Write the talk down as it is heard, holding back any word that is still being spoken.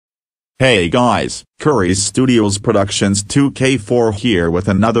Hey guys, Curry's Studios Productions 2K4 here with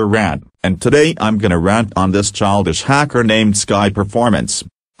another rant, and today I'm gonna rant on this childish hacker named Sky Performance.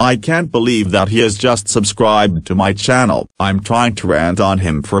 I can't believe that he has just subscribed to my channel. I'm trying to rant on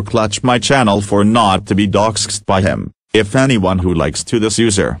him for clutch my channel for not to be doxxed by him. If anyone who likes to this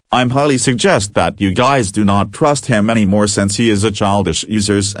user, I'm highly suggest that you guys do not trust him anymore since he is a childish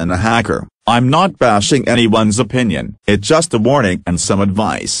user and a hacker. I'm not bashing anyone's opinion, it's just a warning and some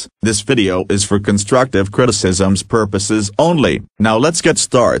advice. This video is for constructive criticism's purposes only. Now let's get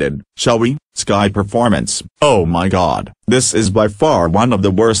started, shall we? Sky Performance. Oh my god, this is by far one of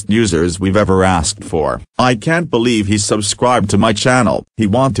the worst users we've ever asked for. I can't believe he subscribed to my channel. He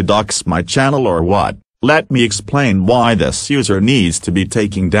want to dox my channel or what? Let me explain why this user needs to be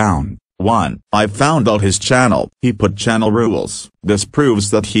taken down. 1. I found out his channel. He put channel rules. This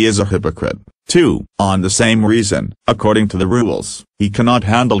proves that he is a hypocrite. 2. On the same reason, according to the rules, he cannot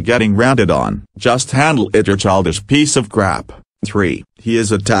handle getting ranted on. Just handle it, you childish piece of crap. 3. He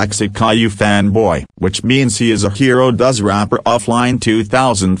is a toxic A.K.A fanboy, which means he is a hero does rapper offline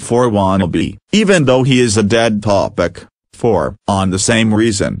 2004 wannabe, even though he is a dead topic. 4. On the same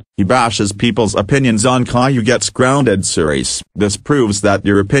reason, he bashes people's opinions on A.K.A gets grounded series. This proves that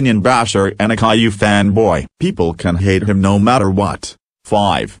you're opinion basher and A.K.A fanboy. People can hate him no matter what.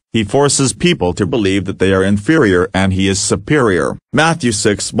 5. He forces people to believe that they are inferior and he is superior. Matthew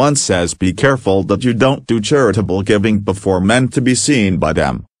 6:1 says be careful that you don't do charitable giving before men to be seen by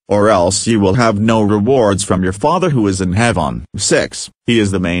them, or else you will have no rewards from your Father who is in heaven. 6. He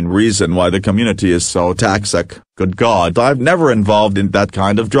is the main reason why the community is so toxic. Good God, I've never involved in that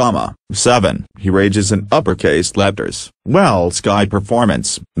kind of drama. 7. He rages in uppercase letters. Well, Sky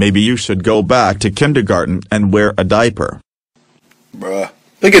Performance, maybe you should go back to kindergarten and wear a diaper. Bruh,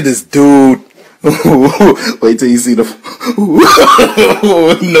 look at this dude. Wait till you see the.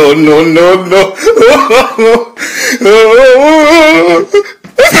 No.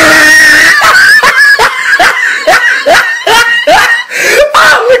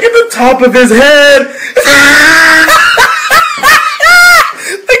 Look at the top of his head.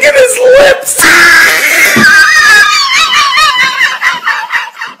 Look at his lips.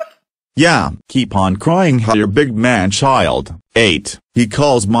 Yeah, keep on crying how you're big man child. 8. He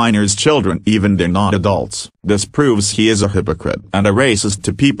calls minors children even they're not adults. This proves he is a hypocrite and a racist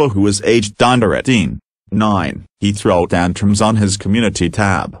to people who is aged under 18. 9. He throw tantrums on his community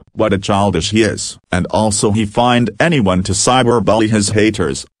tab. What a childish he is. And also he find anyone to cyberbully his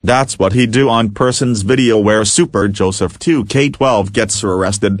haters. That's what he do on person's video where Super Joseph 2K12 gets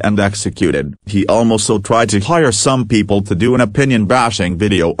arrested and executed. He also tried to hire some people to do an opinion bashing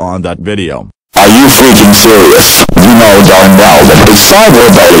video on that video. Are you freaking serious? You know darn well that with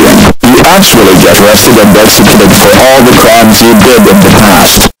cyberbullying, you actually get arrested and executed for all the crimes you did in the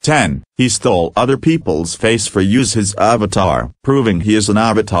past. 10. He stole other people's face for use his avatar, proving he is an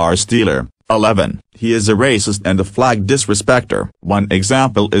avatar stealer. 11. He is a racist and a flag disrespecter. One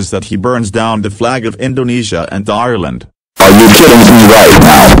example is that he burns down the flag of Indonesia and Ireland. Are you kidding me right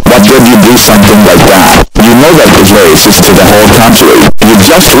now? What did you do something like that? You know that is racist to the whole country. You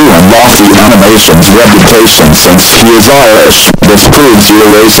just ruined Lofty Animation's reputation since he is Irish. This proves you're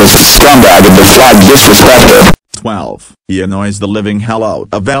a racist scumbag and a flag disrespecter. 12. He annoys the living hell out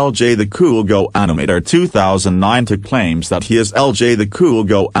of LJ the Cool Go Animator 2009 to claims that he is LJ the Cool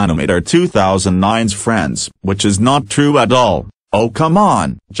Go Animator 2009's friends, which is not true at all. Oh come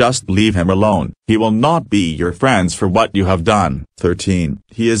on, just leave him alone. He will not be your friends for what you have done. 13.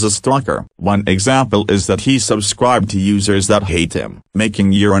 He is a stalker. One example is that he subscribed to users that hate him,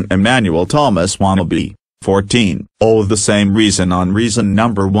 making you an Emmanuel Thomas wannabe. 14. Oh, the same reason on reason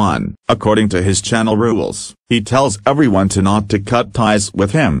number 1, according to his channel rules, he tells everyone to not to cut ties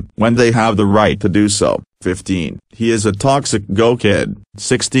with him when they have the right to do so. 15. He is a toxic go kid.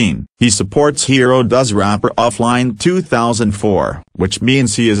 16. He supports Hero Does Rapper offline 2004, which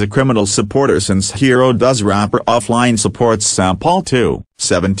means he is a criminal supporter since Hero Does Rapper offline supports Sampal too.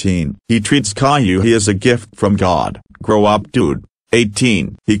 17. He treats Caillou he is a gift from God. Grow up dude.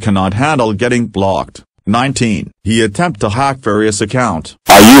 18. He cannot handle getting blocked. 19. He attempt to hack various account.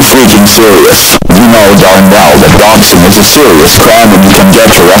 Are you freaking serious? You know darn well that doxing is a serious crime and you can get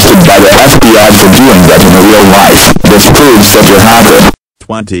arrested by the FBI for doing that in real life. This proves that you're a hacker.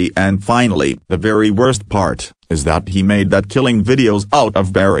 20. And finally, the very worst part, is that he made that killing videos out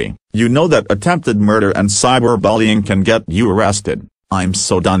of Barry. You know that attempted murder and cyberbullying can get you arrested. I'm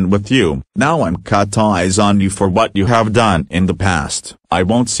so done with you. Now I'm cut ties on you for what you have done in the past. I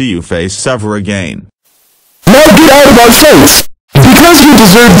won't see you face ever again. Now get out of our face! Because you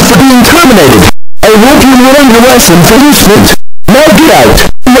deserve for being terminated! I hope you learn your lesson for this. Now get out!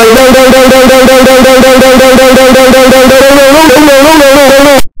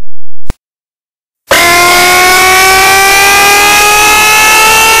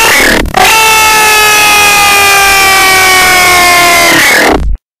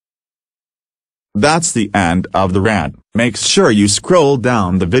 That's the end of the rant. Make sure you scroll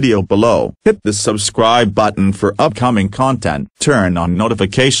down the video below, hit the subscribe button for upcoming content, turn on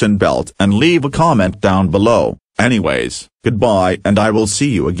notification bell and leave a comment down below. Anyways, goodbye and I will see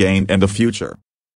you again in the future.